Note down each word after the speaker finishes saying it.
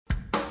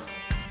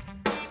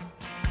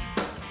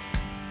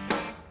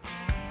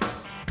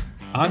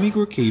I'm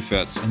Igor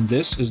and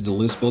this is The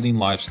List Building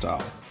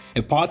Lifestyle,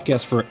 a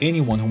podcast for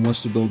anyone who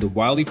wants to build a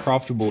wildly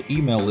profitable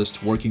email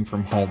list working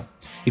from home.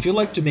 If you'd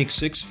like to make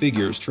six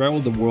figures,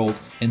 travel the world,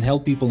 and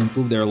help people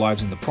improve their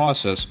lives in the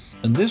process,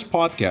 then this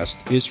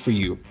podcast is for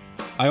you.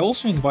 I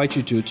also invite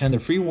you to attend a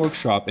free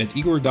workshop at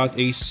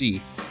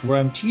igor.ac where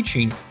I'm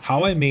teaching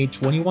how I made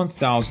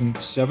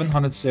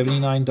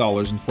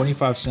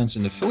 $21,779.45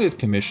 in affiliate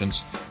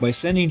commissions by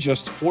sending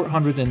just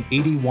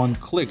 481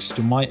 clicks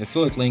to my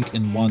affiliate link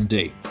in one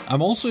day.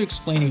 I'm also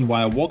explaining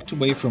why I walked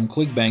away from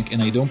ClickBank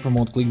and I don't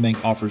promote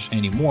ClickBank offers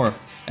anymore,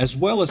 as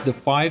well as the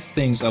 5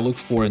 things I look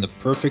for in a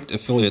perfect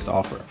affiliate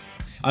offer.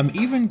 I'm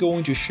even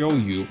going to show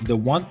you the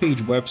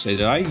one-page website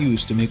that I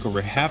used to make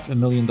over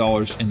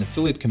 $500,000 in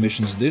affiliate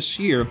commissions this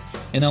year,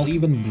 and I'll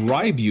even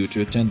bribe you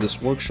to attend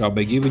this workshop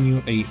by giving you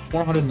a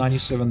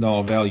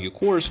 $497 value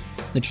course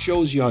that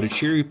shows you how to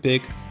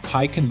cherry-pick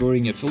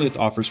high-converting affiliate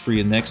offers for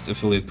your next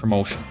affiliate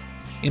promotion.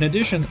 In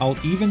addition, I'll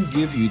even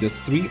give you the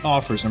 3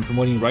 offers I'm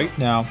promoting right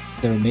now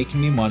that are making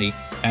me money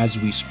as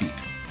we speak.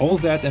 All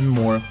that and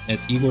more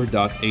at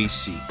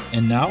igor.ac.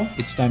 And now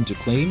it's time to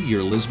claim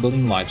your list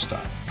building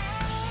lifestyle.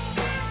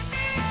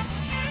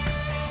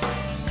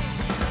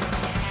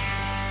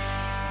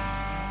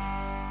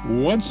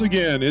 Once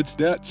again, it's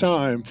that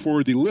time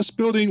for the List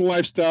Building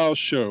Lifestyle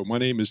Show. My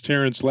name is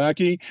Terrence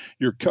Lackey,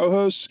 your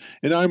co-host,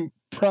 and I'm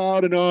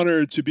proud and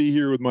honored to be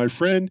here with my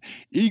friend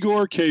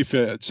Igor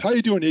Kafetz. How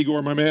you doing,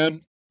 Igor, my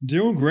man?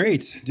 Doing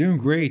great.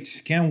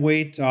 Can't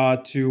wait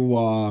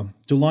to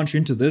launch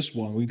into this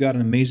one. We've got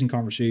an amazing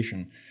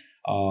conversation.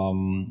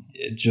 I'm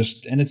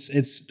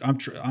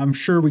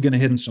sure we're going to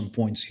hit on some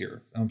points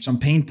here, some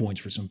pain points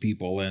for some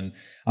people, and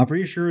I'm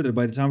pretty sure that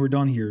by the time we're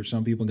done here,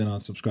 some people are going to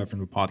unsubscribe from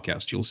the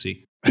podcast. You'll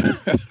see.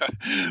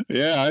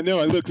 Yeah, I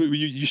know. Look,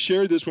 you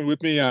shared this one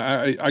with me.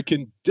 I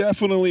can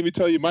definitely, let me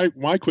tell you,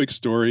 my quick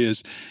story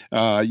is,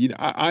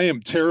 I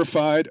am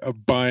terrified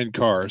of buying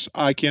cars.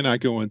 I cannot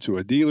go into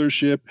a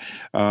dealership,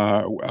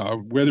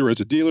 whether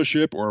it's a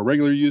dealership or a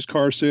regular used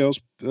car sales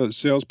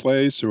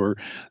place or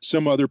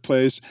some other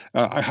place.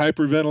 I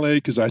hyperventilate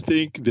because I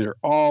think they're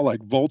all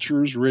like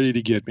vultures ready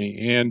to get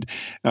me. And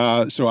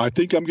so I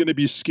think I'm going to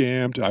be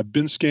scammed. I've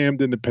been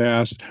scammed in the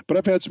past, but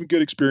I've had some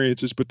good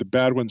experiences, but the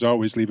bad ones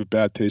always leave a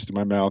bad taste in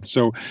my mouth.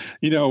 So,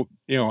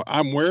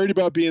 I'm worried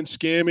about being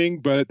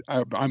scamming, but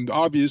I'm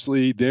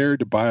obviously there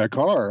to buy a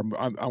car.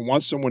 I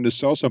want someone to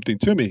sell something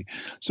to me.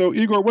 So,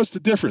 Igor, what's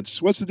the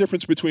difference? What's the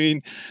difference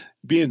between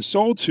being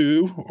sold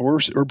to or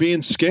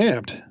being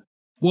scammed?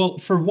 Well,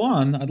 for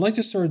one, I'd like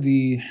to start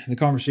the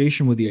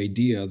conversation with the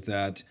idea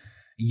that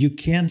you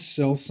can't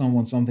sell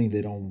someone something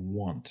they don't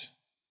want.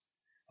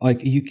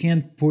 Like, you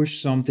can't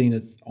push something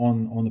that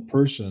on a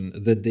person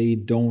that they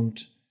don't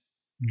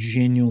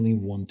genuinely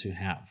want to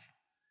have.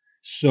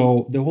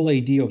 So the whole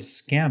idea of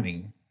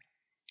scamming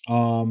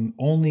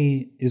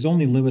is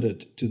only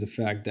limited to the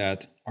fact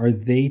that are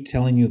they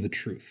telling you the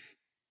truth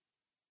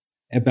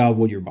about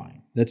what you're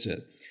buying? That's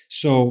it.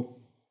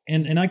 So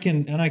and I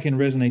can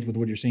resonate with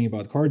what you're saying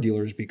about car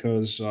dealers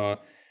because I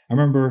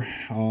remember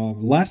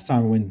last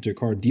time I went to a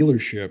car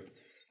dealership,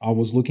 I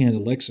was looking at a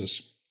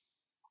Lexus.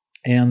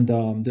 And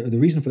the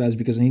reason for that is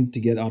because I need to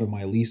get out of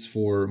my lease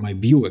for my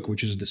Buick,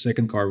 which is the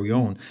second car we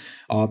own.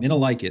 And I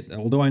like it.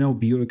 Although I know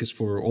Buick is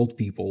for old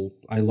people,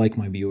 I like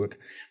my Buick.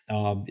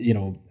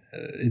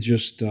 It's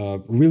just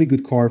a really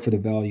good car for the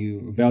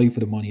value for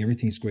the money.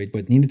 Everything's great,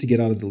 but needed to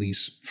get out of the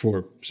lease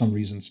for some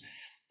reasons.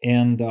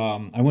 And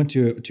I went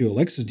to a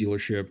Lexus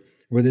dealership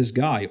where this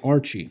guy,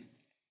 Archie,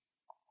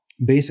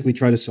 basically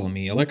tried to sell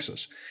me a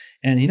Lexus.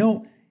 And,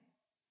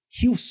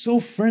 he was so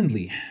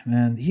friendly,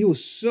 man. He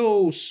was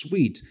so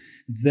sweet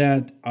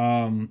that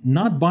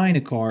not buying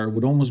a car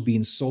would almost be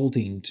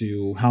insulting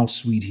to how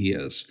sweet he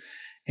is.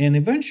 And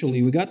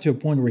eventually we got to a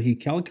point where he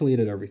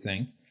calculated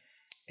everything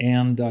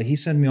and he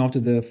sent me off to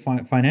the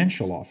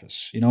financial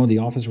office, the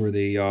office where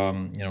they,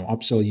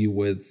 upsell you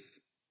with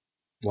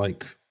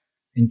like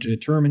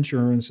term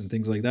insurance and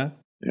things like that.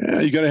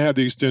 Yeah, you got to have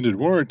the extended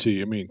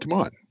warranty. I mean, come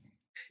on.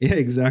 Yeah,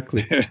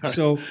 exactly.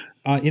 So,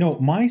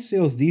 my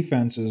sales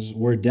defenses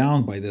were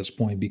down by this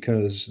point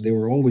because they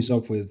were always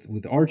up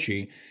with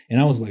Archie. And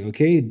I was like,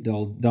 okay,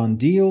 done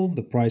deal.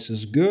 The price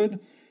is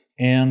good.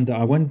 And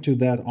I went to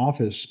that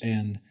office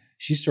and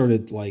she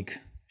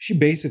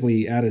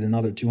basically added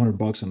another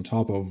 $200 on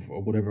top of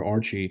whatever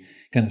Archie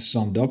kind of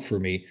summed up for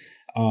me.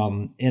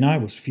 And I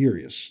was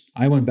furious.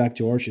 I went back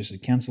to Archie and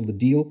said, cancel the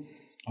deal.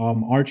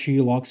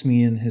 Archie locks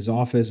me in his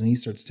office and he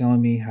starts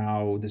telling me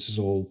how this is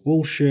all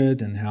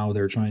bullshit and how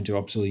they're trying to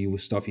upsell you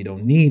with stuff you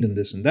don't need and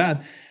this and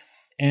that.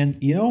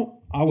 And,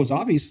 I was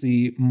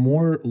obviously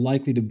more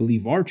likely to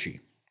believe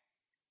Archie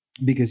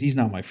because he's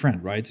not my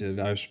friend, right?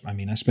 I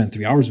spent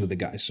 3 hours with the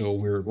guy, so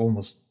we're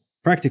almost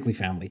practically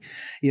family,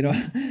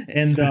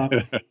 and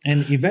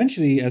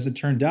eventually, as it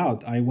turned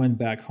out, I went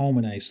back home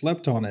and I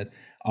slept on it.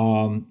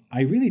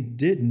 I really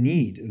did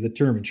need the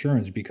term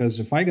insurance because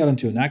if I got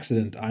into an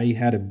accident, I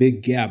had a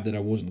big gap that I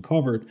wasn't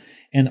covered.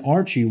 And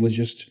Archie was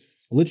just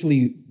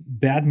literally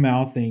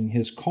bad-mouthing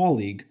his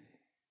colleague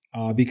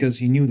because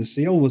he knew the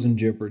sale was in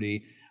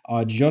jeopardy,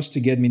 just to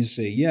get me to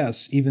say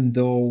yes, even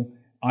though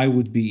I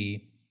would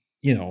be,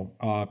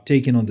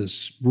 taking on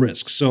this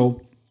risk.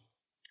 So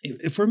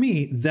for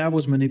me, that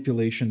was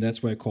manipulation.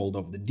 That's why I called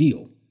off the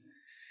deal.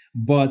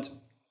 But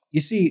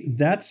you see,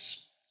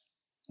 that's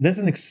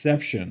an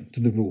exception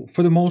to the rule.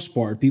 For the most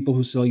part, people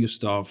who sell you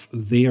stuff,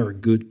 they are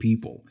good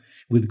people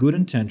with good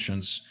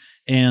intentions,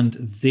 and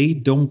they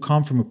don't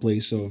come from a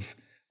place of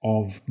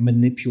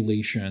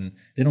manipulation.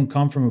 They don't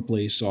come from a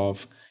place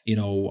of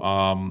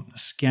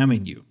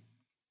scamming you.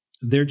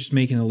 They're just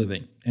making a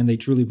living, and they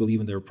truly believe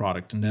in their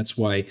product, and that's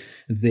why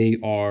they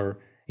are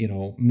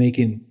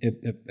making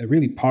a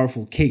really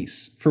powerful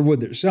case for what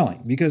they're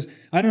selling. Because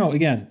I don't know,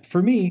 again,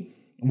 for me,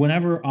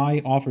 whenever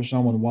I offer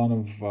someone one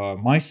of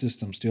my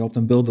systems to help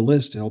them build a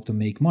list, to help them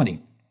make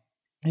money,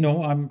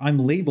 I'm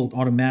labeled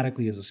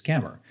automatically as a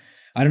scammer.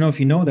 I don't know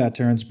if you know that,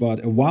 Terrence,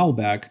 but a while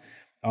back,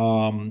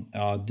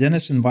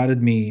 Dennis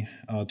invited me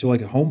to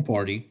like a home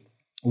party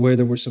where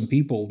there were some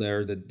people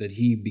there that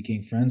he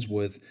became friends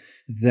with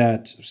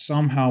that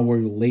somehow were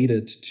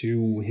related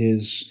to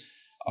his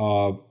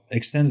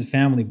extended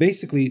family.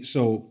 Basically,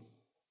 so,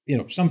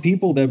 some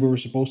people that we were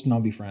supposed to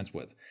not be friends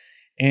with.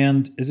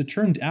 And as it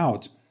turned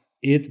out,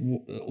 it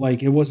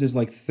was his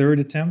like third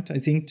attempt, I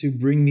think, to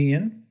bring me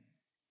in,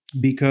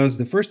 because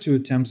the first two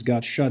attempts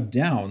got shut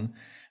down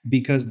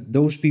because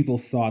those people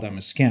thought I'm a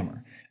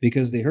scammer,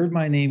 because they heard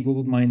my name,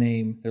 Googled my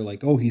name. They're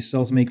like, oh, he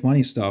sells make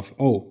money stuff.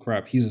 Oh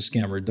crap, he's a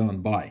scammer.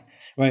 Done. Bye.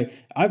 Right.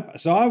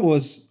 I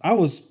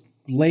was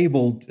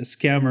labeled a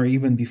scammer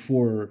even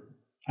before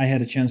I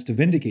had a chance to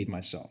vindicate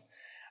myself.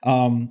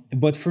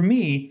 But for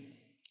me,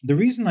 the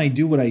reason I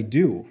do what I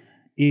do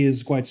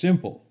is quite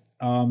simple.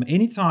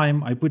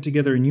 Anytime I put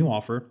together a new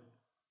offer,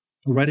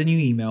 write a new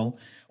email,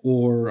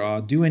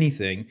 or do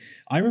anything,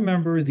 I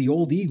remember the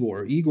old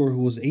Igor,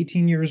 who was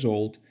 18 years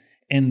old,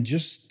 and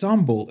just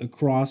stumbled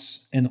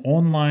across an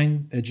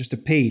online, just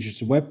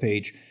a web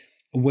page,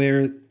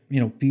 where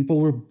people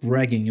were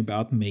bragging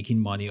about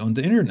making money on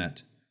the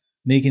internet,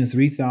 making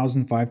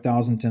 3,000,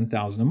 5,000,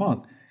 10,000 a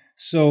month.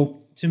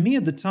 So to me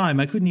at the time,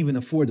 I couldn't even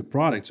afford the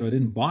product, so I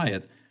didn't buy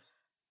it.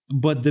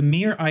 But the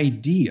mere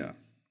idea,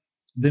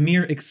 the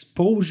mere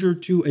exposure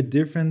to a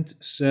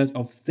different set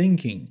of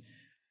thinking,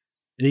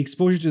 the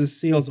exposure to the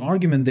sales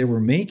argument they were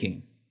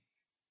making,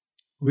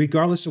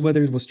 regardless of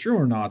whether it was true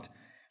or not,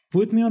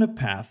 put me on a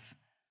path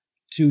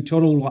to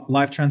total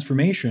life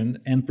transformation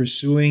and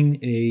pursuing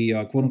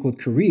a quote unquote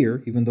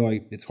career, even though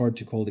it's hard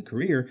to call it a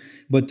career,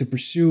 but to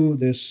pursue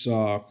this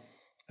way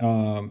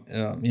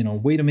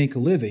to make a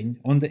living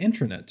on the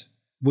internet,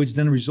 which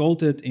then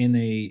resulted in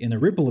a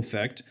ripple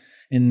effect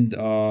and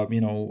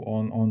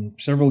on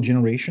several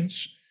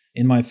generations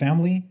in my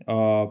family,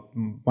 a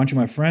bunch of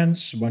my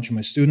friends, a bunch of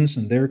my students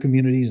and their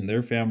communities and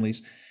their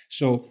families.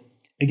 So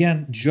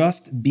again,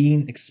 just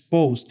being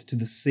exposed to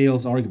the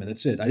sales argument.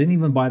 That's it. I didn't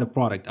even buy the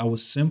product. I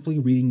was simply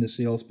reading the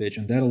sales pitch,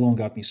 and that alone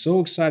got me so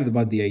excited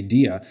about the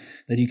idea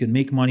that you can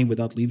make money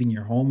without leaving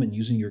your home and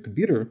using your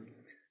computer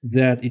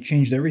that it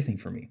changed everything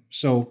for me.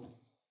 So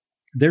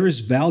there is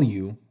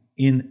value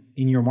in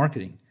your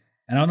marketing,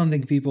 and I don't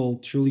think people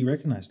truly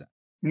recognize that.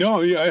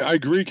 No, yeah, I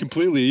agree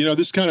completely.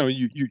 This kind of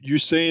you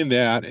saying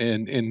that,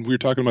 and we were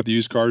talking about the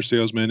used car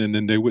salesman, and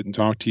then they wouldn't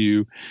talk to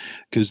you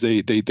because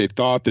they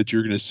thought that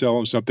you're going to sell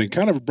them something.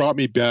 Kind of brought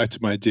me back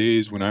to my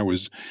days when I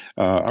was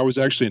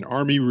actually an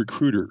Army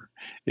recruiter.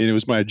 And it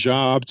was my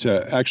job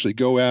to actually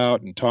go out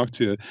and talk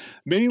to,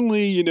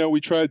 mainly, we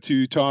tried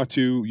to talk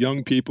to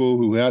young people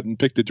who hadn't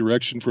picked a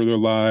direction for their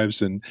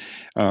lives, and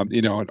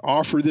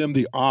offer them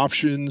the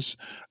options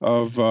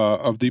of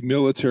the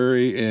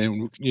military.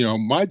 And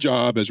my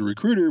job as a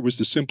recruiter was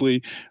to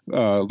simply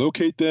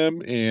locate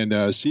them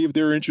and see if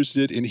they're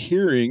interested in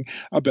hearing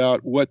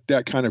about what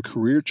that kind of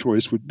career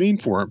choice would mean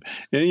for them,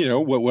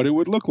 and what it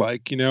would look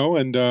like.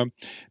 And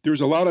there was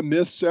a lot of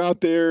myths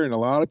out there, and a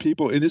lot of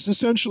people, and it's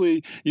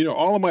essentially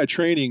all of my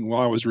training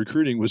while I was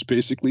recruiting was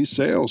basically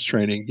sales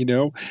training,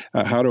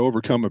 how to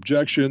overcome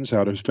objections,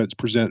 how to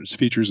present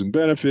features and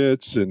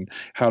benefits, and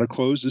how to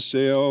close the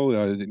sale.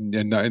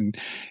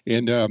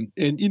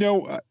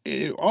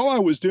 All I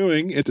was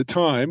doing at the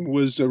time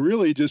was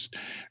really just,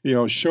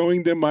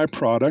 showing them my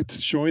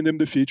product, showing them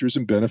the features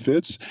and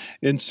benefits,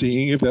 and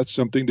seeing if that's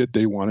something that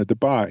they wanted to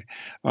buy.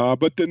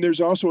 But then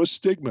there's also a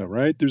stigma,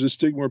 right? There's a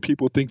stigma where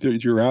people think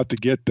that you're out to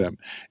get them.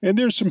 And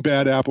there's some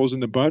bad apples in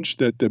the bunch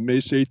that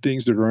may say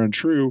things that are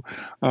untrue.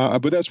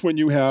 But that's when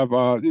you have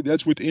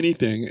that's with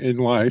anything in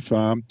life.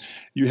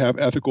 You have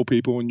ethical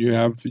people and you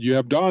have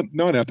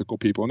non-ethical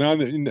people. Now,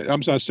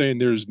 I'm not saying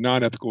there's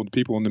non-ethical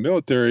people in the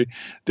military.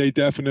 They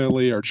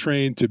definitely are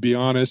trained to be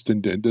honest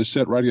and to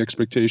set right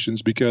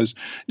expectations because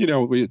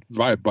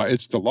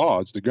it's the law,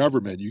 it's the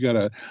government. You got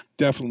to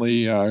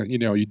definitely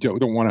you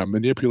don't want to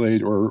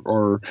manipulate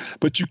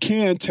but you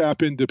can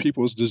tap into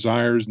people's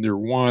desires and their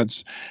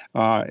wants.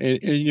 And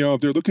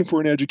if they're looking for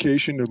an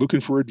education, they're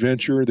looking for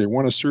adventure, they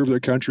want to serve their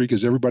country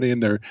because everybody in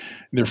their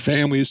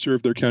family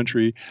serve their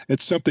country.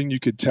 It's something you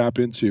could tap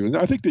into. And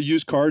I think the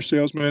used car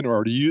salesman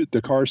or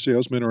the car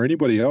salesman or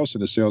anybody else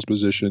in a sales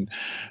position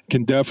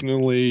can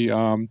definitely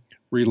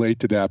relate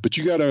to that. But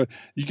you gotta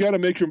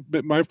make your.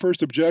 My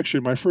first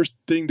objection, my first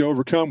thing to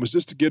overcome was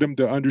just to get them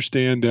to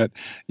understand that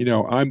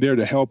I'm there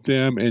to help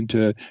them and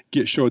to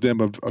show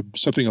them of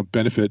something of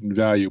benefit and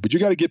value. But you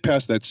got to get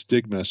past that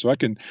stigma. So I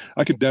can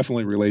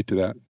definitely relate to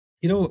that.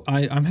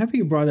 I'm happy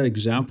you brought that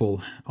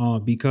example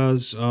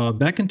because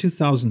back in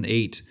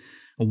 2008,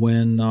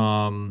 when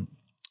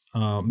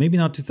maybe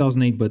not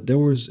 2008, but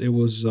it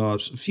was a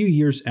few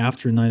years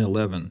after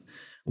 9/11,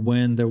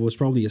 when there was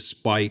probably a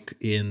spike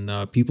in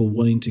people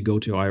wanting to go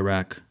to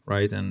Iraq,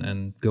 right,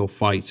 and go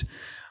fight.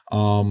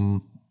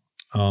 Um,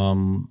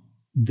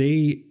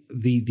 the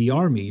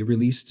army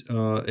released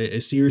a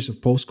series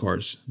of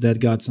postcards that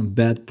got some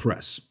bad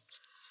press,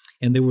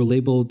 and they were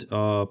labeled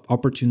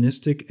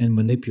opportunistic and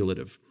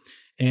manipulative.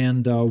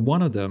 And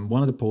one of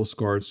the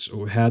postcards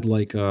had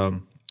like a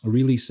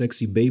really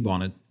sexy babe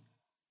on it,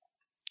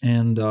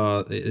 and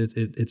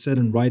it said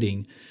in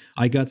writing,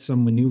 "I got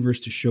some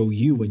maneuvers to show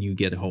you when you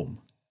get home."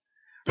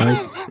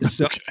 Right?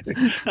 So,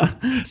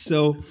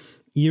 so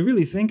you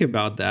really think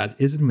about that.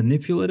 Is it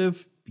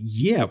manipulative?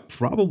 Yeah,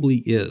 probably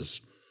is.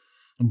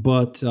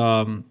 But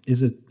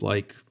is it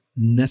like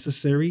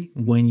necessary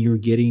when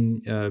you're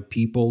getting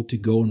people to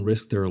go and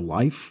risk their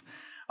life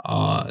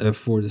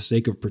for the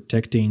sake of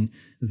protecting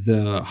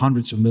the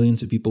hundreds of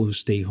millions of people who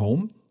stay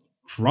home?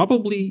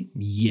 Probably,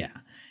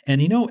 yeah.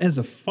 And as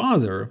a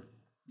father,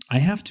 I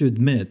have to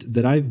admit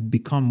that I've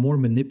become more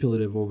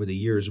manipulative over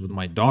the years with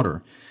my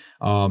daughter.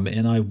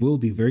 And I will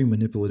be very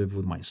manipulative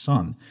with my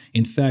son.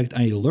 In fact,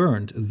 I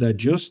learned that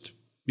just,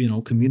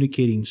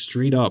 communicating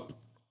straight up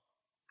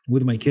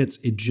with my kids,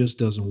 it just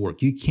doesn't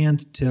work. You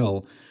can't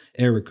tell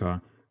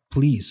Erica,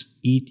 please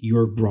eat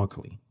your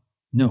broccoli.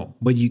 No,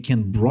 but you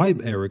can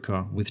bribe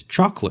Erica with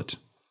chocolate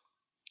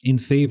in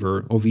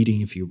favor of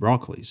eating a few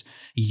broccolis.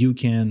 You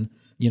can,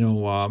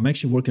 I'm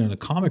actually working on a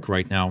comic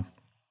right now.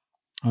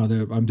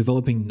 I'm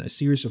developing a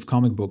series of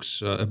comic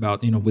books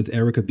about, with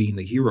Erica being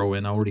the hero,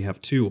 and I already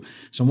have two.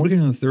 So I'm working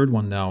on the third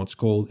one now. It's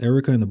called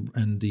Erica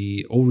and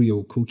the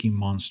Oreo Cookie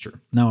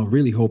Monster. Now, I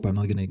really hope I'm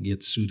not going to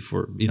get sued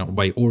for,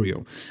 by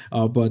Oreo.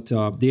 But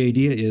the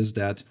idea is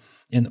that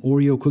an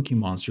Oreo Cookie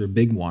Monster, a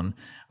big one,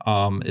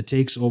 it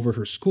takes over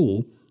her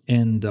school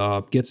and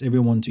gets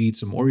everyone to eat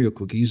some Oreo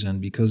cookies.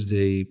 And because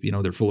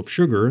they're full of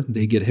sugar,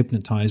 they get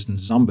hypnotized and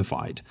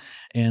zombified.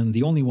 And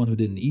the only one who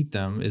didn't eat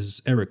them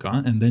is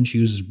Erica. And then she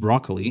uses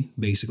broccoli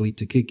basically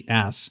to kick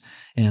ass.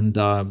 And,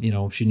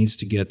 she needs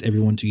to get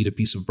everyone to eat a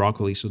piece of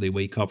broccoli so they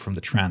wake up from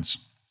the trance.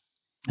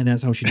 And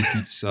that's how she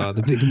defeats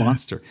the big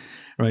monster,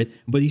 right?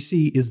 But you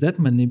see, is that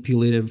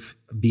manipulative?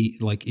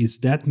 Is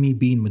that me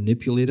being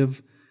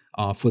manipulative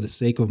for the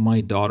sake of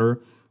my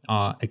daughter?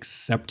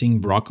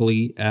 Accepting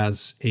broccoli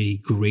as a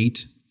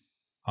great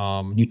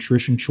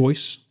nutrition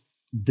choice?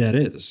 That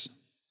is.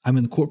 I'm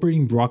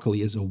incorporating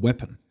broccoli as a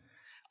weapon.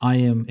 I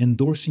am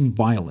endorsing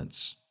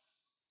violence,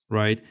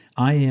 right?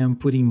 I am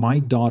putting my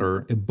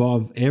daughter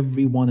above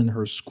everyone in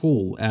her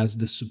school as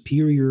the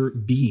superior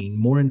being,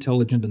 more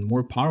intelligent and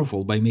more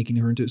powerful by making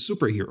her into a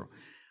superhero.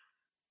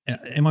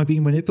 Am I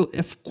being manipulative?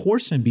 Of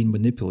course I'm being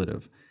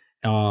manipulative.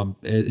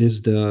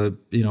 Is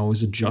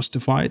it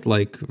justified,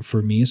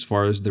 for me, as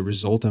far as the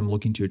result I'm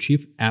looking to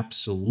achieve?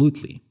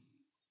 Absolutely.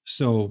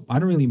 So I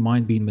don't really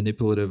mind being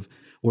manipulative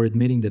or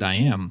admitting that I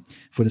am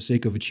for the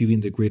sake of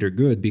achieving the greater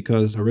good,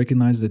 because I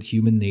recognize that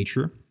human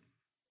nature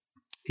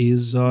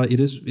is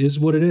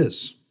what it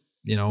is.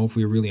 If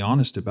we're really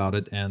honest about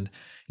it, and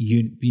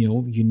you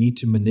need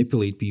to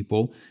manipulate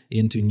people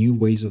into new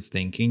ways of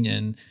thinking.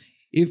 And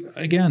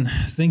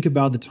think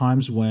about the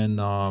times when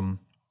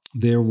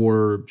there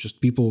were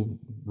just people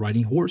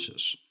riding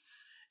horses.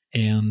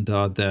 And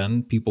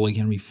then people like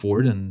Henry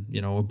Ford and,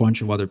 a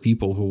bunch of other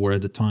people who were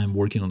at the time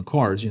working on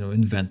cars,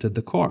 invented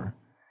the car,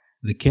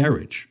 the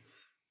carriage.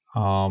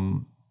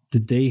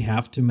 Did they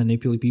have to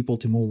manipulate people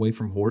to move away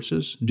from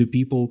horses? Do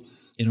people,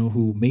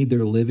 who made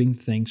their living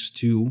thanks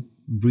to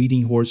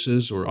breeding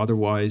horses or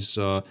otherwise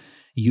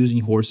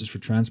using horses for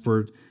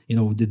transport,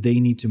 did they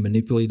need to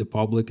manipulate the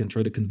public and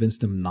try to convince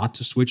them not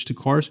to switch to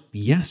cars?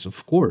 Yes,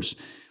 of course.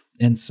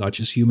 And such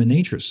is human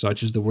nature,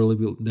 such is the world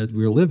that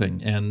we're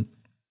living. And,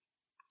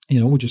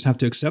 we just have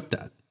to accept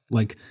that.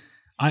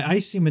 I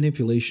see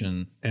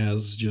manipulation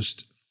as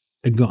just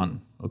a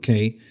gun,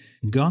 okay?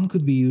 Gun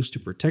could be used to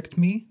protect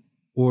me,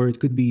 or it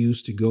could be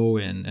used to go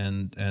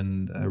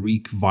and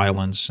wreak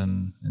violence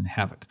and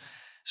havoc.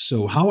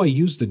 So how I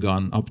use the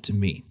gun, up to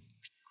me.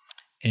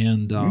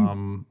 And,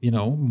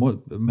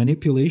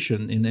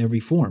 manipulation in every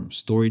form,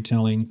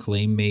 storytelling,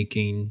 claim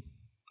making,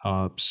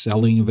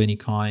 selling of any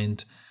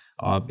kind,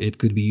 it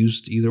could be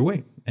used either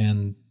way.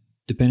 And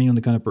depending on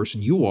the kind of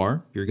person you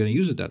are, you're going to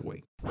use it that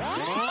way.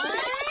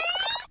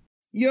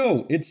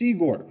 Yo, it's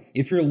Igor.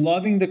 If you're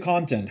loving the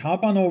content,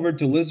 hop on over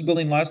to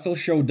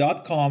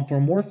listbuildinglifestyleshow.com for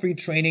more free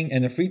training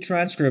and a free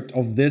transcript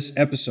of this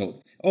episode.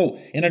 Oh,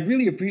 and I'd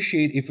really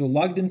appreciate if you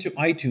logged into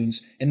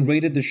iTunes and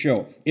rated the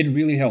show. It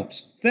really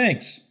helps.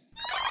 Thanks.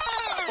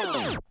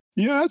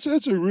 Yeah,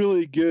 that's a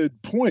really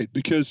good point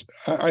because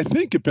I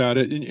think about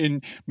it,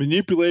 and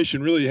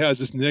manipulation really has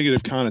this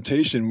negative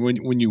connotation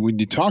when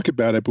you talk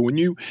about it. But when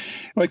you,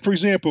 like for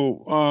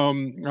example,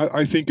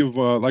 I think of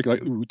like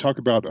we talk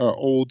about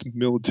old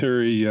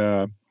military.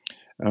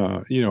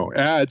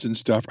 Ads and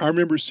stuff. I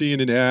remember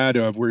seeing an ad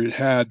of where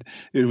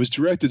it was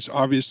directed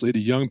obviously to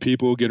young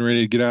people getting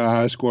ready to get out of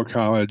high school or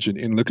college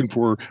and looking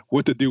for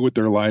what to do with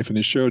their life. And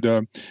it showed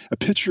a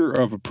picture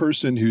of a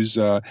person who's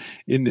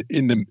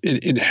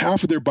in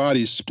half of their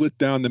body split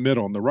down the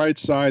middle. On the right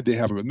side, they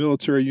have a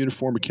military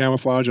uniform, a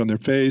camouflage on their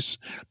face,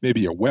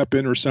 maybe a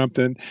weapon or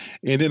something.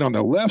 And then on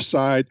the left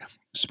side,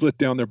 split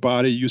down their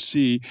body, you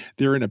see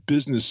they're in a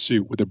business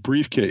suit with a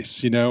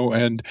briefcase,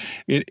 and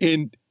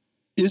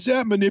is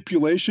that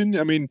manipulation?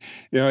 I mean,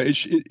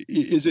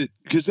 is it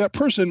because that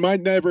person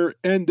might never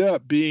end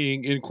up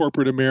being in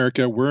corporate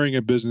America wearing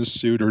a business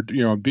suit or,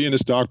 being a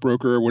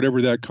stockbroker or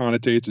whatever that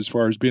connotates as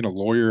far as being a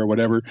lawyer or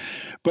whatever.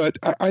 But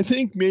I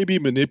think maybe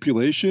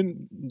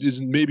manipulation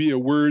is maybe a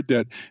word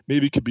that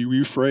maybe could be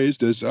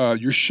rephrased as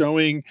you're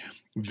showing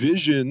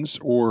visions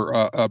or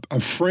a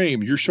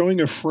frame. You're showing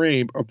a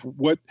frame of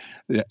what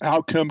the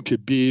outcome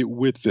could be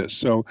with this.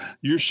 So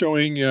you're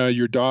showing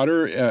your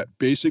daughter at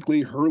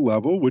basically her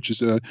level, which is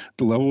the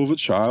level of a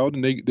child,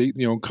 and they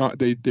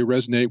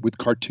resonate with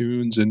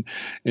cartoons and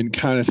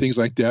kind of things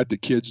like that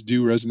kids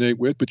do resonate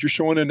with. But you're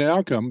showing an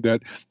outcome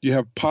that you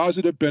have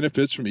positive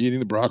benefits from eating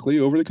the broccoli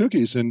over the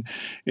cookies, and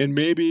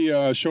maybe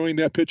showing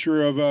that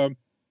picture of a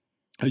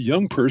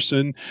young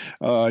person,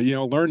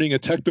 learning a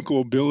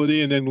technical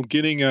ability and then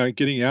getting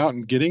out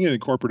and getting in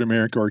corporate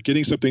America or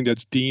getting something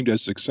that's deemed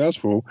as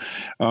successful.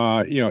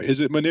 Is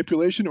it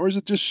manipulation or is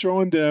it just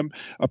showing them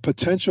a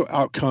potential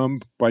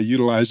outcome by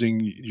utilizing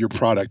your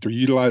product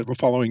or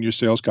following your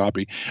sales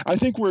copy? I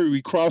think where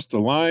we cross the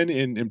line,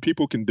 and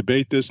people can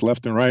debate this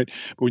left and right,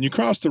 but when you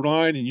cross the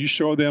line and you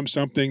show them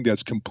something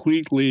that's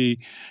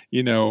completely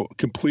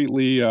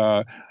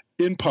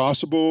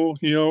impossible,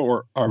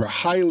 or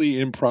highly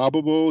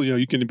improbable.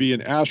 You can be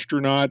an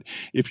astronaut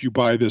if you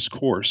buy this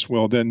course.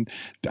 Well, then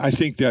I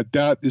think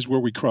that is where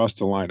we cross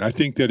the line. I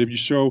think that if you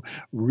show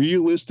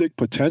realistic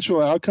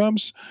potential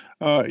outcomes,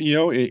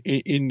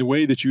 in the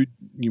way that you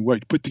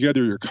put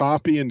together your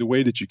copy and the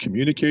way that you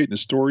communicate and the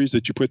stories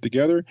that you put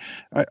together,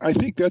 I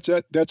think that's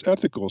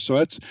ethical.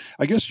 So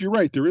I guess you're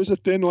right. There is a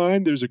thin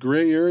line. There's a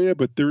gray area,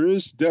 but there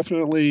is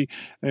definitely,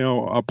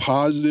 a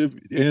positive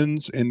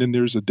ends, and then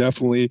there's a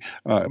definitely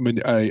in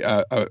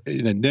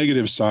a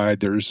negative side.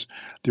 There's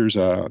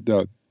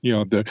the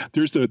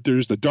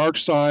there's the dark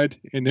side,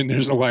 and then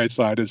there's a light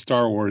side in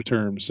Star Wars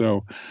terms.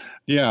 So,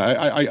 yeah,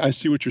 I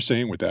see what you're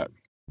saying with that.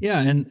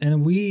 Yeah,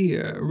 and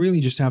we really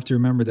just have to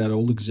remember that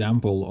old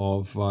example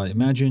of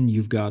imagine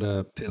you've got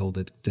a pill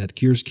that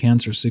cures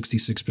cancer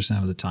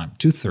 66% of the time,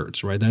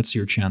 2/3, right? That's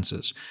your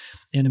chances.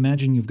 And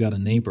imagine you've got a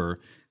neighbor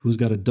who's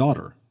got a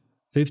daughter,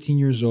 15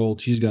 years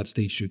old, she's got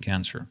stage 2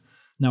 cancer.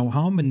 Now,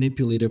 how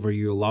manipulative are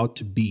you allowed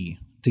to be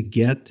to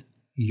get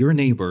your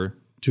neighbor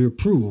to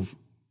approve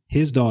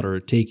his daughter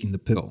taking the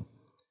pill?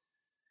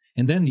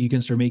 And then you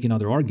can start making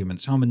other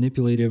arguments. How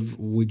manipulative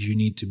would you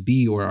need to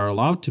be or are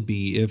allowed to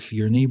be if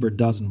your neighbor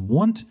doesn't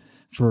want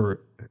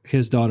for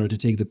his daughter to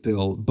take the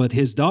pill, but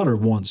his daughter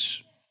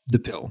wants the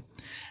pill,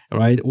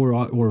 right?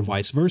 Or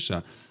vice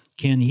versa.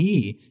 Can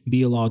he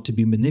be allowed to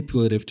be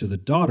manipulative to the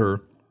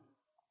daughter,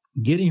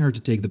 getting her to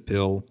take the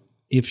pill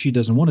if she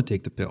doesn't want to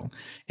take the pill?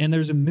 And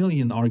there's a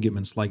million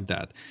arguments like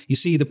that. You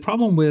see, the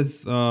problem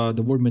with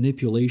the word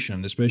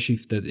manipulation, especially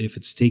if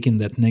it's taken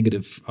that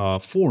negative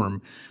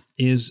form,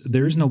 is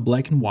there is no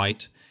black and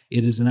white.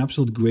 It is an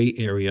absolute gray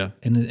area,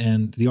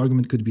 and the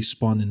argument could be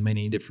spun in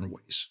many different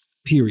ways,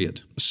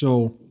 period.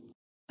 So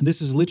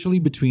this is literally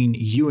between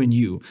you and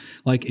you.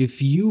 Like,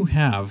 if you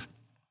have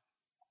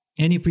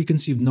any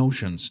preconceived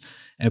notions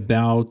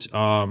about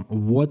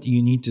what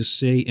you need to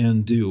say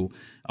and do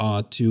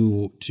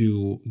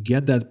to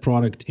get that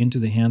product into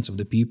the hands of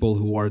the people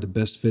who are the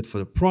best fit for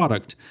the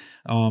product,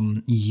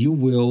 you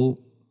will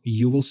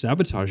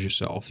sabotage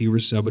yourself. You will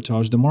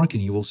sabotage the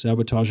marketing. You will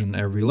sabotage on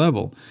every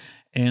level.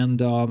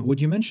 And what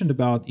you mentioned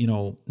about,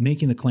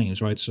 making the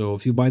claims, right? So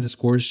if you buy this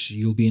course,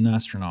 you'll be an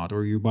astronaut,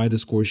 or you buy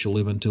this course, you'll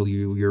live until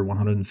you're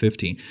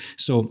 150.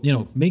 So,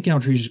 making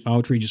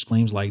outrageous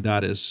claims like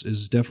that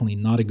is definitely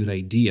not a good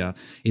idea.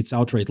 It's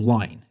outright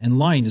lying. And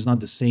lying is not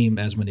the same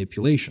as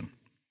manipulation.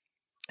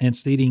 And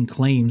stating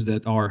claims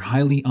that are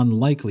highly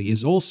unlikely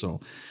is also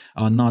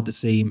not the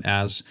same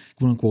as,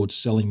 quote unquote,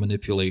 selling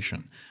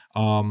manipulation.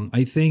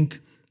 I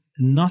think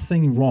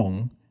nothing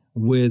wrong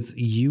with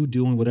you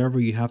doing whatever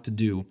you have to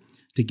do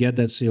to get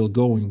that sale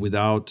going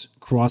without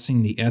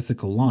crossing the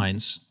ethical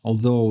lines,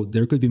 although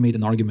there could be made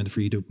an argument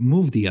for you to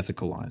move the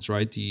ethical lines,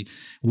 right?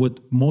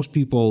 What most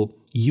people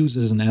use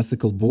as an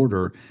ethical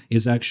border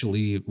is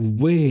actually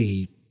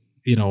way,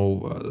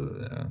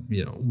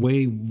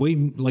 way,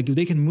 like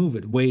they can move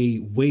it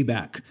way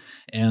back,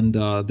 and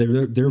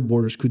their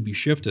borders could be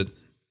shifted.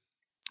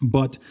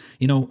 But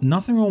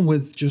nothing wrong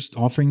with just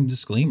offering a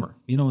disclaimer.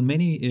 In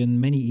many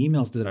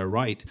emails that I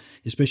write,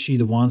 especially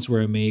the ones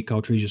where I make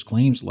outrageous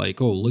claims like,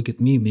 "Oh, look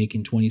at me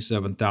making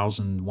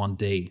 27,000 one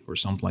day" or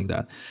something like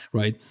that,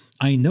 right?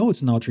 I know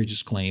it's an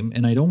outrageous claim,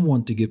 and I don't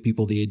want to give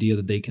people the idea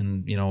that they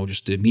can,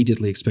 just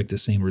immediately expect the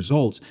same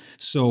results.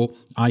 So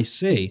I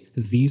say,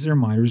 these are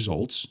my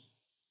results.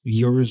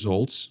 Your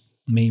results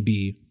may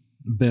be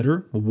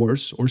better,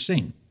 worse, or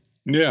same.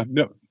 Yeah,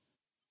 no,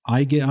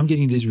 I'm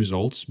getting these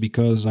results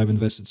because I've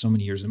invested so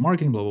many years in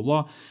marketing, blah blah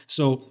blah.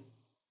 So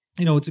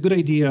it's a good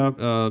idea.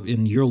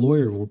 And your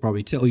lawyer will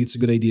probably tell you it's a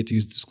good idea to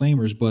use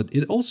disclaimers, but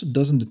it also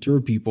doesn't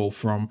deter people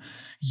from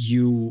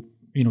your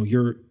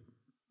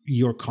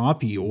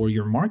copy or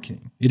your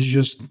marketing. It's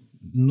just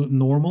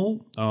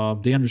normal.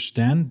 They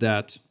understand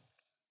that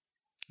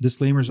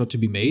disclaimers are to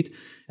be made,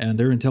 and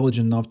they're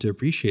intelligent enough to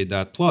appreciate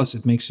that. Plus,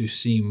 it makes you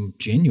seem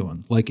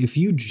genuine. Like if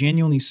you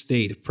genuinely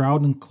state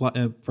proud and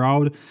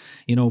proud,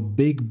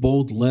 big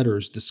bold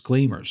letters,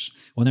 disclaimers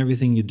on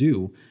everything you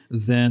do,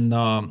 then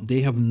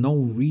they have no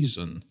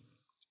reason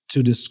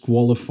to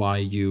disqualify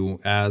you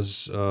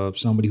as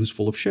somebody who's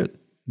full of shit.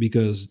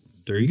 Because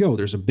there you go.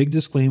 There's a big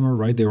disclaimer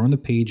right there on the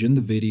page, in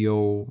the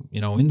video,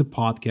 in the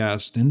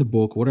podcast, in the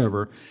book,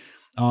 whatever.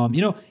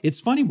 It's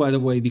funny, by the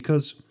way,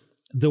 because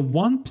the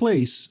one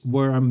place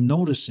where I'm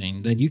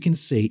noticing that you can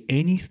say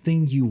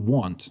anything you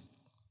want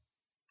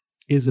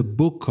is a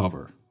book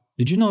cover.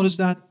 Did you notice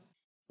that?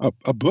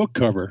 a book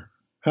cover.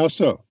 How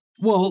so?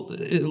 Well,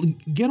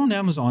 get on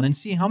Amazon and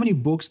see how many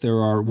books there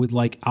are with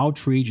like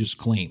outrageous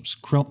claims.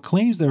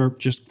 Claims that are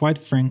just quite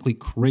frankly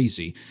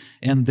crazy.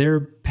 And they're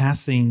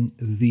passing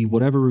the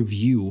whatever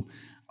review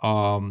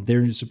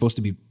they're supposed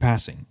to be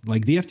passing.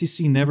 Like the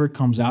FTC never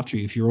comes after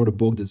you if you wrote a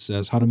book that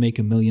says how to make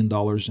 $1 million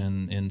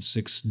in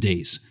 6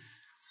 days.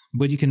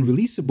 But you can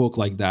release a book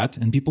like that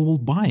and people will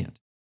buy it.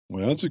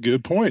 Well, that's a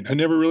good point. I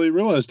never really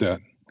realized that.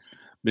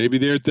 Maybe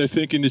they're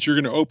thinking that you're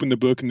going to open the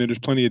book and then there's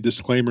plenty of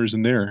disclaimers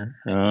in there.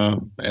 Yeah,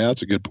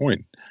 that's a good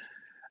point.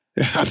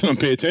 I'm going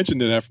to pay attention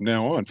to that from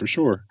now on for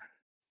sure.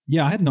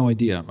 Yeah, I had no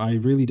idea. I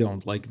really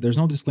don't. Like, there's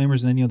no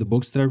disclaimers in any of the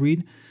books that I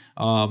read.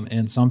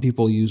 And some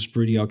people use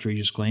pretty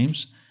outrageous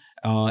claims.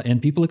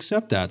 And people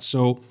accept that.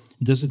 So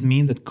does it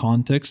mean that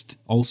context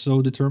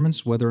also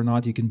determines whether or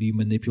not you can be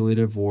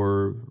manipulative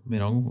or,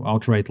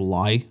 outright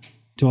lie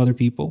to other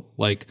people?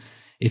 Like,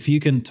 if you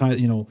can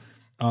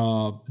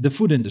the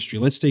food industry,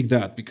 let's take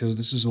that because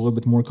this is a little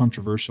bit more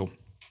controversial.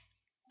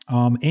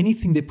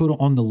 Anything they put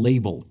on the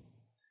label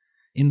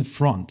in the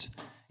front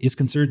is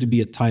considered to be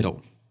a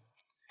title.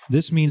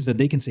 This means that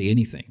they can say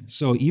anything.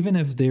 So even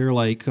if they're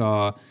like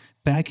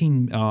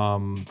packing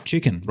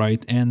chicken,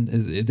 right, and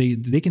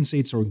they can say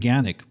it's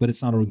organic, but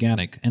it's not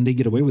organic, and they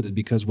get away with it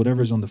because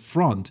whatever's on the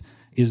front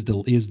is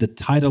the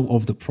title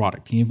of the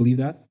product. Can you believe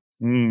that?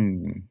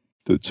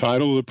 The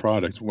title of the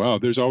product. Wow,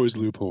 there's always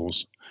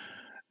loopholes.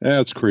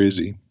 That's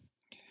crazy.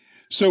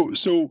 So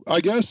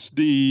I guess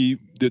the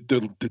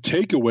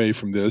takeaway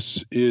from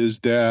this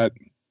is that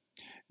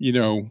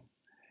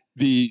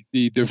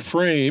the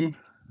frame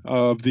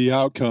of the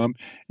outcome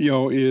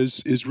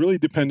is really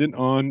dependent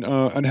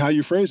on how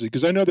you phrase it,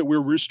 because I know that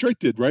we're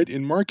restricted, right?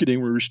 In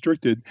marketing we're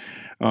restricted.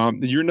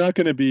 You're not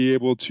going to be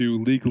able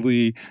to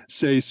legally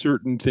say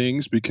certain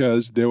things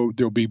because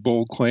there'll be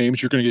bold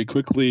claims. You're going to get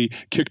quickly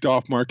kicked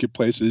off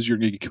marketplaces. You're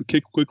going to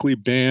get quickly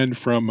banned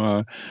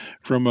from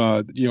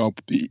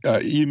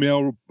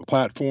email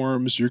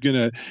platforms. You're going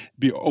to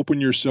be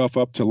open yourself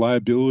up to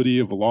liability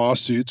of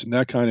lawsuits and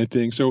that kind of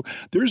thing. So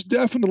there's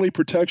definitely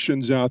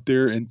protections out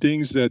there and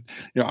things that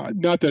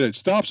not that it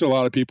stops a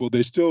lot of people.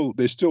 They still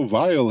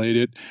violate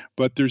it,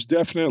 but there's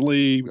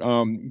definitely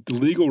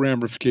legal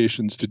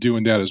ramifications to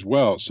doing that as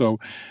well. So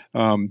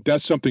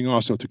that's something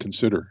also to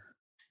consider.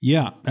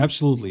 Yeah,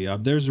 absolutely.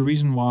 There's a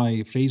reason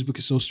why Facebook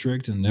is so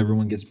strict and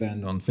everyone gets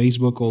banned on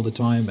Facebook all the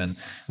time, and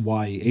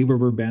why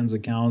Igor bans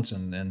accounts,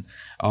 and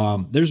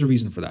there's a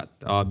reason for that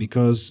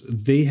because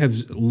they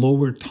have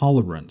lower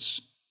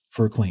tolerance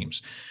for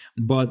claims.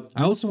 But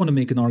I also want to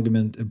make an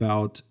argument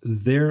about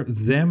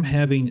them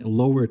having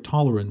lower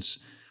tolerance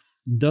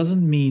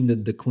doesn't mean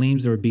that the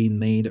claims that are being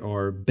made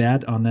are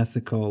bad,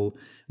 unethical,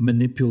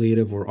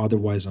 manipulative, or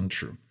otherwise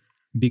untrue.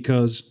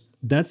 Because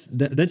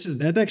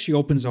that actually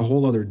opens a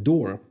whole other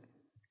door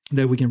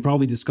that we can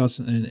probably discuss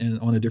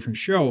on a different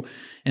show,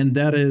 and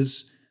that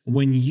is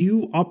when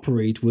you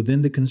operate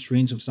within the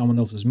constraints of someone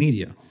else's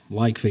media,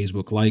 like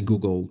Facebook, like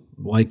Google,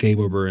 like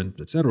Igor, and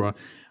etc.,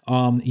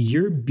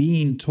 you're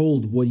being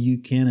told what you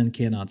can and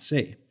cannot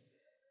say.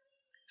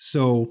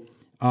 So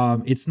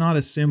it's not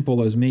as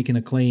simple as making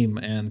a claim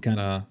and kind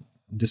of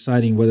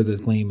deciding whether the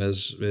claim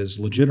is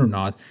legit or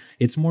not.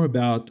 It's more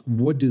about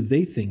what do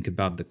they think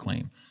about the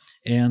claim.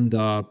 And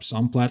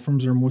some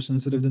platforms are more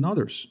sensitive than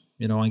others.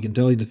 I can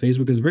tell you that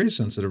Facebook is very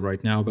sensitive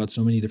right now about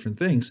so many different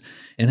things.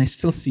 And I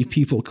still see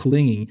people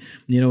clinging,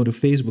 to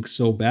Facebook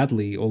so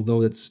badly,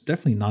 although it's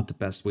definitely not the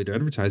best way to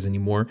advertise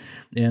anymore.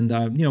 And,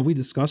 we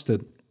discussed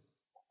it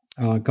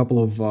a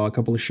couple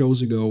of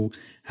shows ago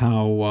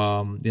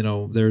how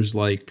there's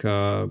like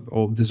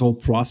this whole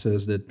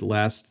process that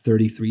lasts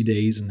 33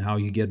 days, and how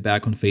you get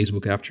back on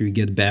Facebook after you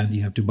get banned.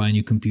 You have to buy a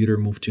new computer,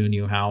 move to a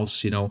new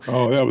house,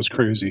 Oh, that was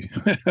crazy.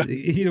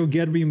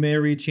 get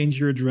remarried, change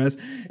your address,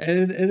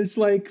 and it's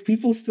like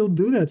people still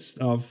do that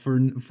stuff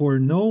for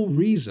no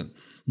reason,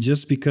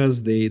 just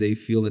because they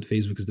feel that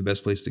Facebook is the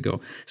best place to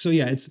go. So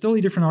yeah, it's a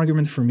totally different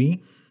argument for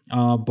me.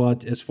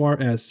 But as far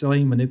as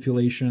selling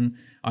manipulation,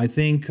 I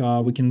think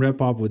we can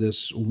wrap up with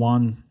this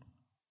one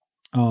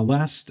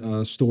last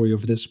story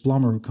of this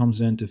plumber who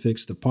comes in to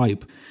fix the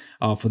pipe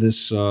for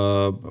this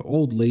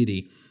old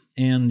lady.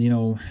 And,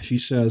 she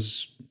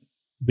says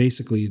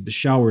basically the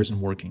shower isn't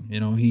working.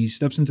 He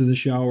steps into the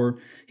shower,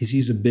 he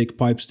sees a big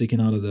pipe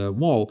sticking out of the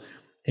wall,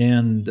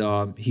 and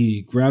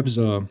he grabs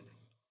a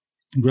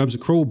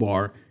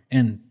crowbar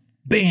and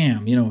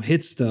bam,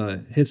 hits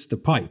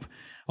the pipe.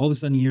 All of a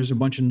sudden, he hears a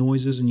bunch of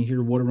noises, and you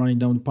hear water running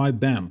down the pipe.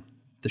 Bam,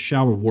 the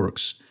shower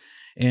works,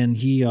 and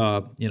he,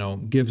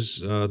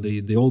 gives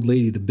the old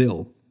lady the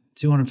bill,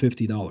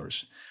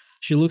 $250.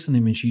 She looks at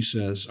him and she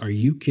says, "Are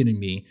you kidding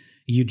me?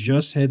 You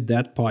just hit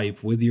that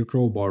pipe with your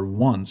crowbar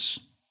once,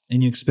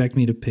 and you expect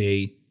me to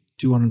pay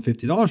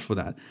 $250 for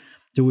that?"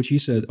 To which he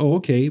said, "Oh,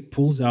 okay."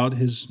 Pulls out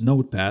his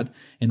notepad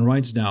and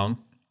writes down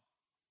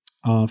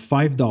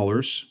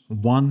 $5,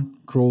 one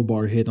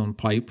crowbar hit on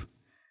pipe,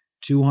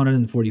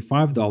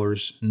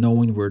 $245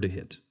 knowing where to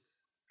hit.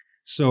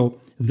 So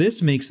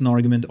this makes an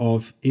argument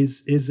of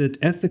is it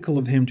ethical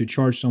of him to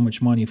charge so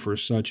much money for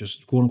such a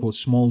quote unquote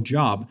small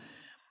job?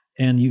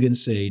 And you can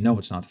say, no,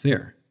 it's not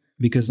fair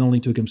because it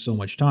only took him so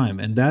much time.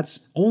 And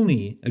that's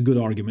only a good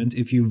argument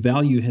if you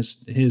value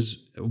his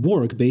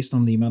work based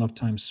on the amount of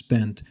time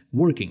spent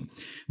working.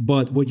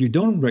 But what you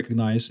don't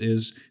recognize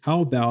is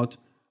how about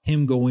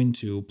him going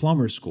to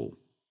plumber school?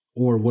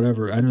 Or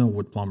whatever, I don't know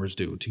what plumbers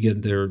do to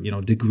get their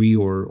degree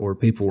or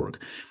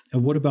paperwork.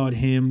 And what about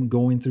him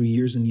going through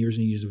years and years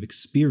and years of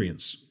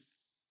experience?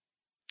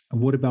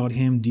 What about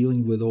him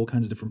dealing with all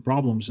kinds of different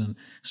problems and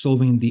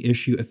solving the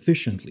issue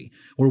efficiently?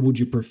 Or would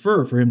you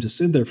prefer for him to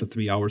sit there for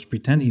 3 hours,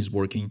 pretend he's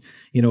working,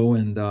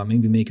 and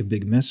maybe make a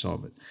big mess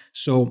of it?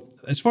 So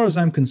as far as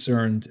I'm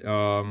concerned,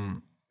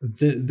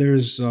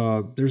 there's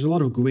a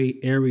lot of gray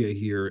area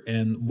here,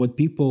 and what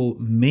people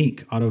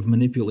make out of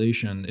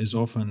manipulation is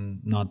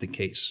often not the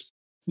case.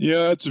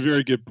 Yeah, that's a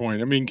very good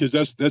point. I mean, because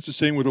that's the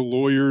same with a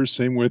lawyer,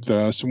 same with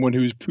someone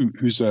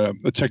who's a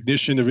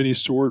technician of any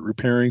sort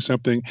repairing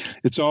something.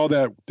 It's all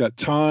that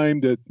time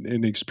that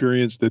and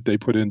experience that they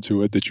put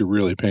into it that you're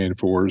really paying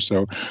for.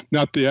 So,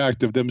 not the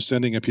act of them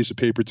sending a piece of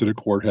paper to the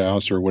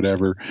courthouse or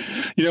whatever.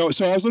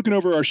 So I was looking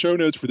over our show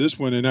notes for this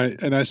one,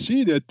 and I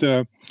see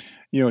that.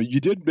 You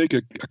did make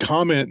a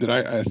comment that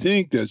I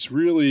think that's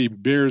really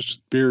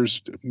bears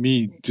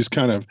me just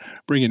kind of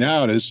bringing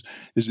out is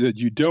that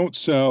you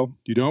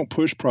don't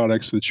push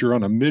products, that you're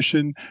on a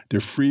mission to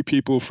free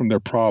people from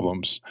their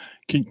problems.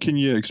 Can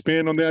you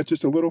expand on that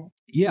just a little?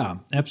 Yeah,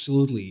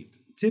 absolutely.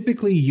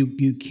 Typically,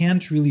 you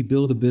can't really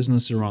build a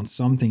business around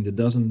something that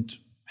doesn't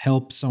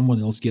help someone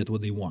else get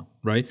what they want,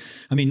 right?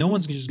 I mean, no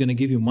one's just going to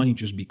give you money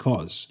just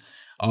because.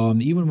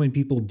 Even when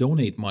people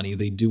donate money,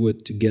 they do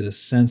it to get a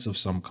sense of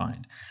some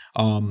kind.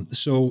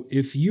 So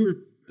if you're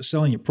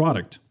selling a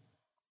product,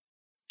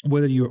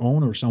 whether your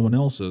own or someone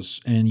else's,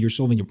 and you're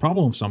solving a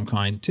problem of some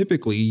kind,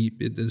 typically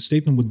the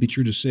statement would be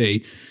true to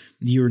say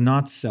you're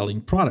not selling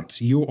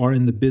products. You are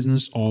in the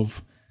business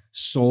of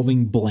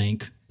solving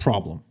blank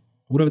problem,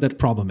 whatever that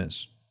problem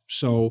is.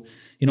 So,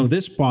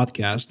 this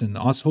podcast and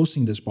us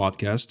hosting this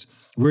podcast,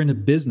 we're in a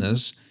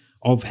business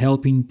of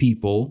helping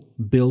people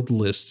build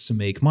lists to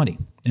make money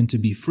and to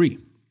be free.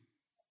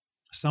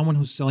 Someone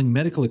who's selling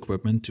medical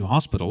equipment to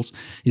hospitals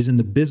is in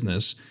the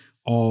business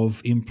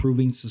of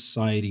improving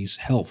society's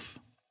health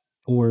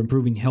or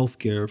improving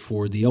healthcare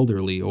for the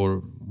elderly or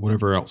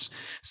whatever else.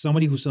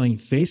 Somebody who's selling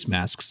face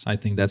masks, I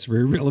think that's a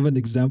very relevant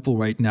example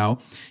right now,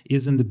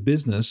 is in the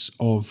business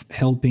of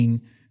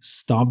helping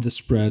stop the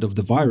spread of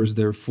the virus,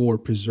 therefore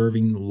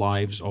preserving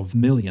lives of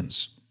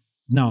millions.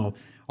 Now,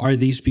 are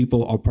these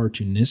people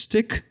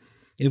opportunistic,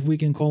 if we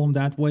can call them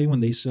that way, when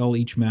they sell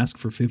each mask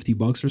for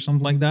 $50 or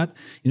something like that?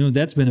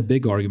 That's been a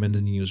big argument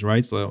in the news,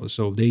 right?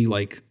 So they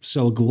like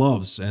sell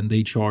gloves and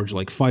they charge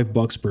like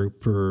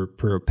 $5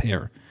 per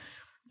pair.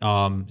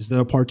 Is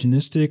that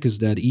opportunistic? Is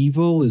that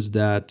evil? Is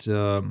that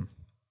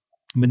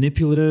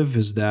manipulative?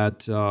 Is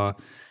that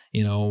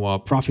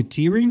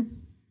profiteering?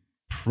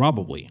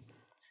 Probably.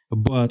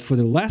 But for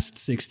the last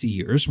 60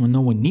 years, when no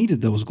one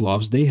needed those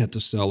gloves, they had to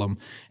sell them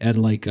at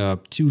like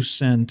a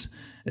 2-cent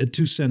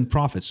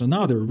profit. So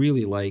now they're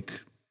really like,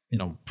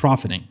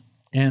 profiting.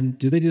 And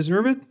do they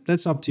deserve it?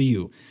 That's up to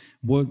you.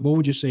 What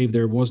would you say if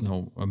there was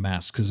no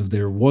mask? Because if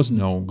there was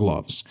no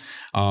gloves,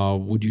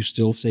 would you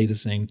still say the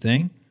same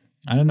thing?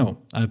 I don't know.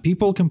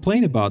 People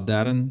complain about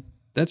that, and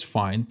that's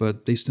fine,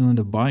 but they still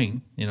end up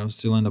buying,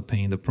 still end up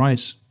paying the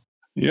price.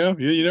 Yeah, I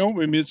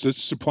mean, it's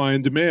supply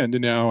and demand,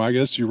 and now I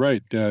guess you're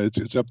right.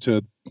 It's up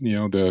to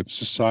the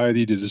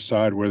society to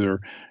decide whether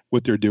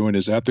what they're doing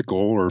is ethical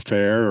or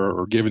fair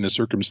or given the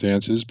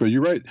circumstances. But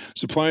you're right,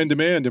 supply and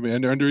demand. I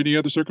mean, under any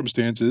other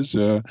circumstances,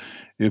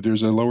 if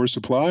there's a lower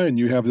supply and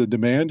you have the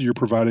demand, you're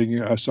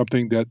providing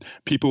something that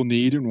people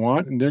need and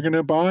want, and they're going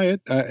to buy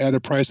it at a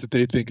price that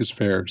they think is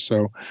fair.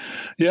 So,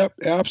 yep,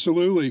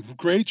 absolutely.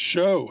 Great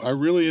show. I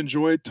really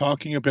enjoyed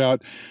talking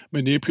about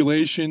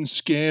manipulation,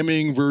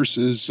 scamming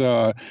versus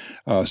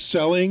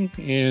selling.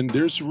 And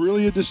there's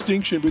really a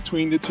distinction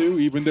between the two,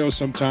 even though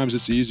sometimes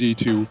it's easy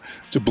to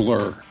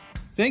blur.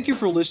 Thank you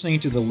for listening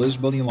to the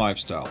List Building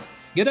Lifestyle.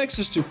 Get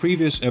access to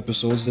previous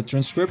episodes, the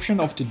transcription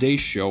of today's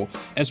show,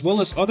 as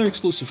well as other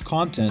exclusive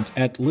content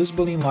at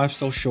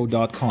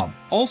listbuildinglifestyleshow.com.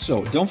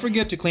 Also, don't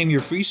forget to claim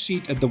your free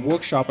seat at the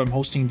workshop I'm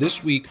hosting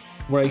this week,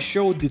 where I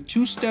showed the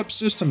two-step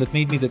system that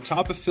made me the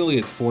top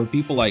affiliate for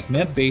people like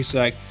Matt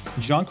Basak,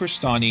 John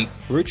Crestani,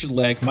 Richard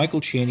Legg, Michael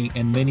Cheney,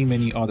 and many,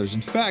 many others.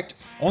 In fact,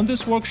 on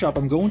this workshop,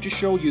 I'm going to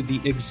show you the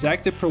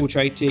exact approach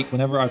I take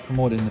whenever I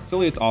promote an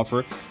affiliate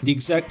offer, the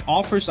exact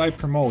offers I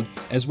promote,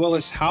 as well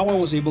as how I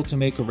was able to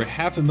make over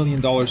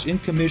 $500,000 in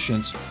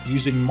commissions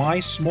using my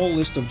small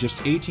list of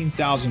just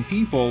 18,000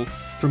 people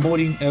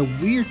promoting a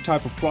weird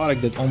type of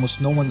product that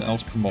almost no one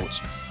else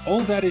promotes.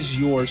 All that is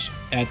yours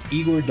at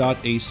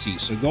igor.ac.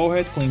 So go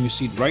ahead, claim your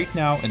seat right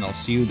now, and I'll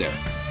see you there.